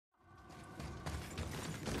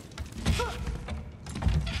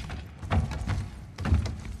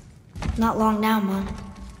Not long now, Mom.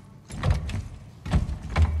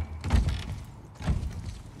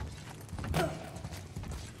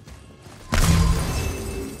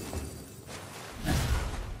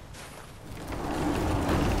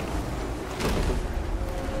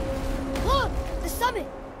 Look! The summit!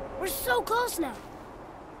 We're so close now!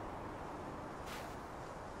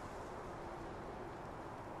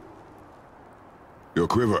 Your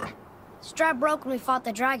quiver. Strap broke when we fought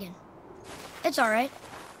the dragon. It's alright.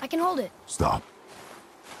 I can hold it. Stop.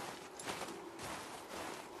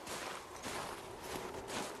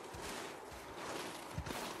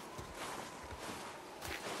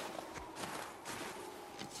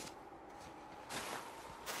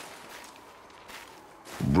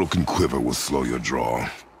 A broken quiver will slow your draw.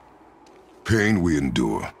 Pain we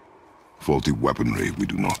endure. Faulty weaponry we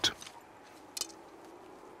do not.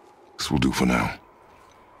 This will do for now.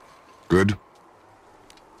 Good?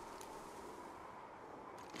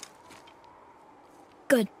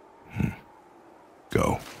 Good.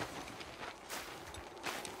 Go.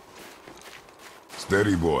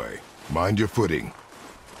 Steady, boy. Mind your footing.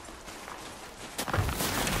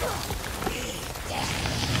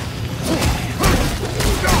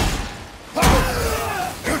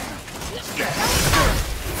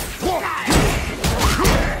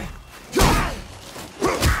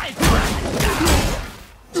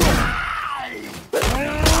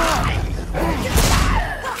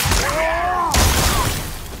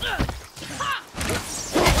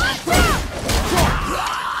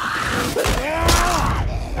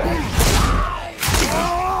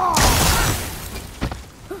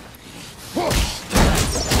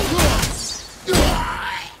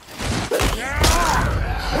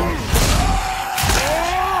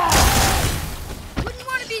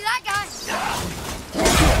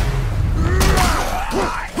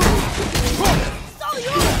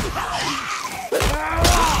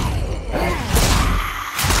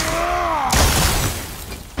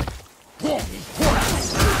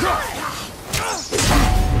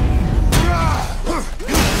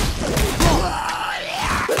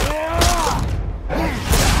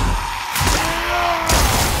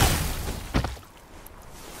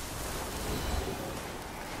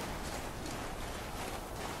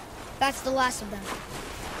 That's the last of them.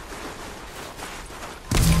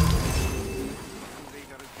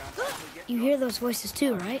 You hear those voices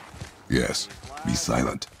too, right? Yes. Be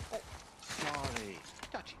silent. Sorry.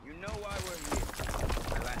 You know why we're here.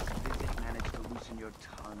 My last visit managed to loosen your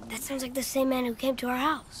tongue. That sounds like the same man who came to our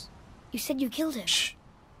house. You said you killed him. Shh.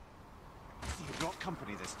 You brought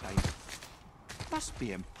company this time. Must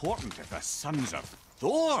be important if the sons of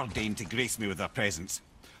Thor deign to grace me with their presence.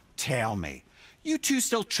 Tell me, you two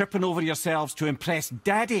still tripping over yourselves to impress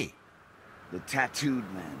Daddy? The tattooed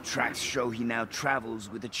man. Tracks show he now travels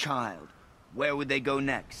with a child. Where would they go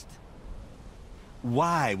next?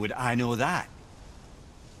 Why would I know that?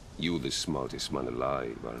 You're the smartest man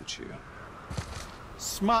alive, aren't you?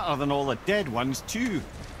 Smarter than all the dead ones, too.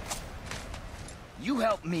 You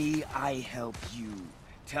help me, I help you.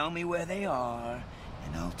 Tell me where they are,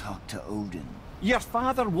 and I'll talk to Odin. Your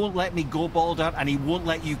father won't let me go, Baldur, and he won't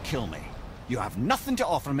let you kill me. You have nothing to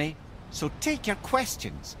offer me, so take your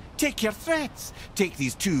questions, take your threats, take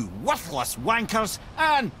these two worthless wankers,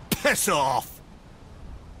 and piss off!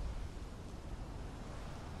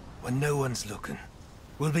 When no one's looking,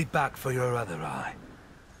 we'll be back for your other eye.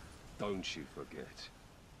 Don't you forget,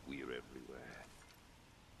 we're everywhere.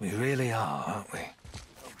 We really are, aren't we?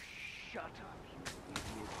 Oh, shut up, you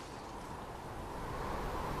idiot.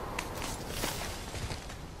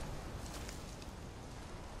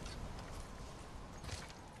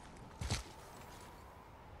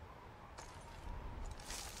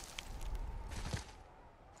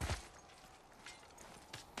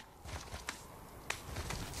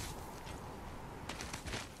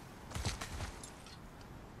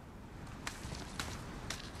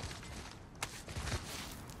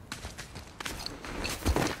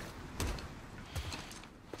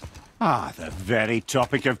 Ah, the very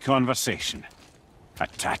topic of conversation. A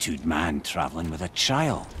tattooed man traveling with a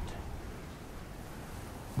child.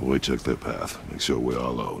 We took their path. Make sure we're all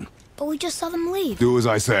alone. But we just saw them leave. Do as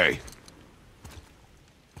I say.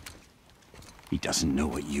 He doesn't know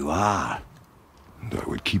what you are. And I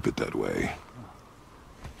would keep it that way.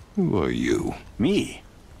 Who are you? Me?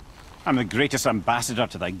 I'm the greatest ambassador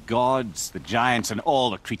to the gods, the giants, and all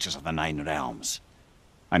the creatures of the Nine Realms.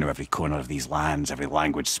 I know every corner of these lands, every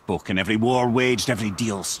language spoken, every war waged, every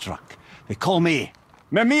deal struck. They call me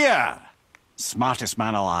Mimir, smartest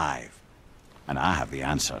man alive. And I have the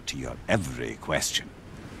answer to your every question.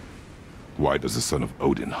 Why does the son of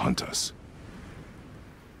Odin hunt us?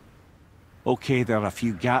 Okay, there are a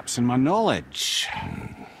few gaps in my knowledge.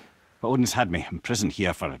 But Odin's had me imprisoned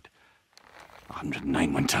here for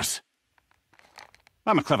 109 winters.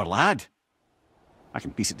 I'm a clever lad. I can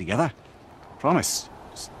piece it together. Promise.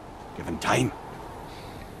 Just given time.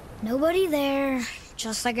 Nobody there,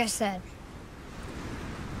 just like I said.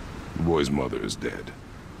 The boy's mother is dead.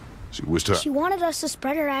 She wished her... She wanted us to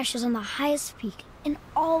spread her ashes on the highest peak in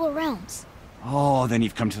all the realms. Oh, then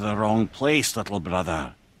you've come to the wrong place, little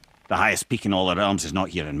brother. The highest peak in all the realms is not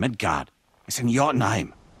here in Midgard. It's in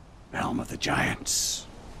Jotunheim, realm of the giants.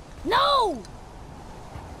 No!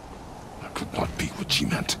 That could not be what she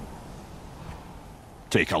meant.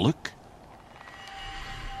 Take a look.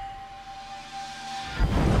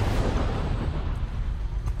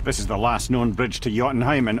 This is the last known bridge to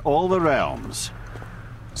Jotunheim in all the realms.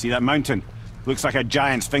 See that mountain? Looks like a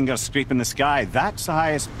giant's finger scraping the sky. That's the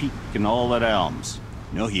highest peak in all the realms.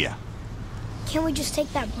 No here. Can't we just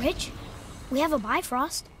take that bridge? We have a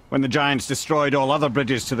Bifrost. When the giants destroyed all other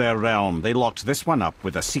bridges to their realm, they locked this one up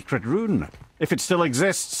with a secret rune. If it still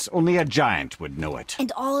exists, only a giant would know it.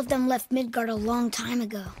 And all of them left Midgard a long time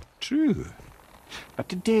ago. True. But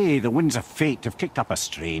today, the winds of fate have kicked up a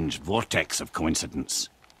strange vortex of coincidence.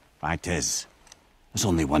 Fact is, there's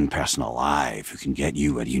only one person alive who can get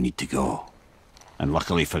you where you need to go. And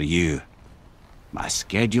luckily for you, my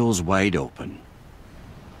schedule's wide open.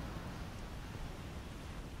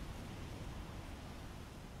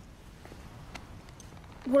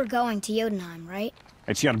 We're going to Jotunheim, right?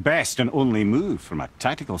 It's your best and only move from a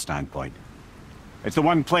tactical standpoint. It's the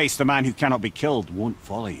one place the man who cannot be killed won't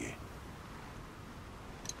follow you.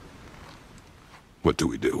 What do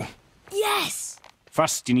we do? Yes!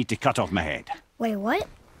 First, you need to cut off my head. Wait, what?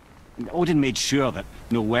 Odin made sure that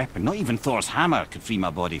no weapon, not even Thor's hammer, could free my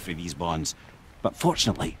body from these bonds. But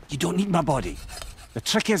fortunately, you don't need my body. The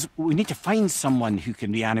trick is, we need to find someone who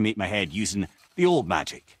can reanimate my head using the old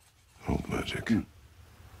magic. Old magic.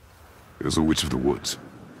 There's a witch of the woods.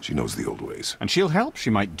 She knows the old ways. And she'll help,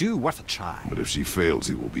 she might do, worth a try. But if she fails,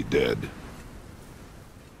 he will be dead.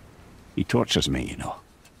 He tortures me, you know.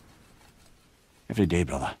 Every day,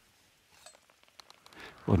 brother.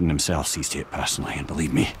 Odin himself sees to it personally, and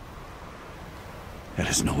believe me, there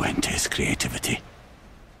is no end to his creativity.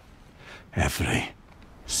 Every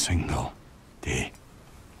single day.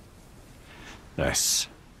 This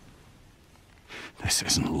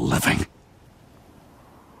isn't living.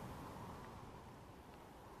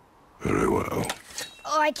 Very well.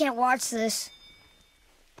 Oh, I can't watch this.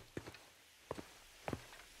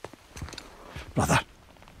 Brother,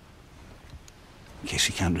 in case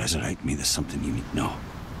he can't resurrect me, there's something you need to know.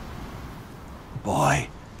 Boy,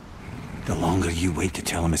 the longer you wait to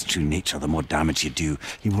tell him his true nature, the more damage you do.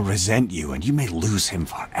 He will resent you, and you may lose him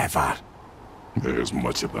forever. There's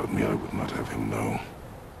much about me I would not have him know.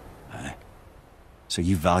 So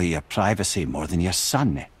you value your privacy more than your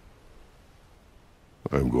son, eh?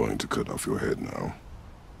 I'm going to cut off your head now.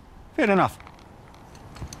 Fair enough.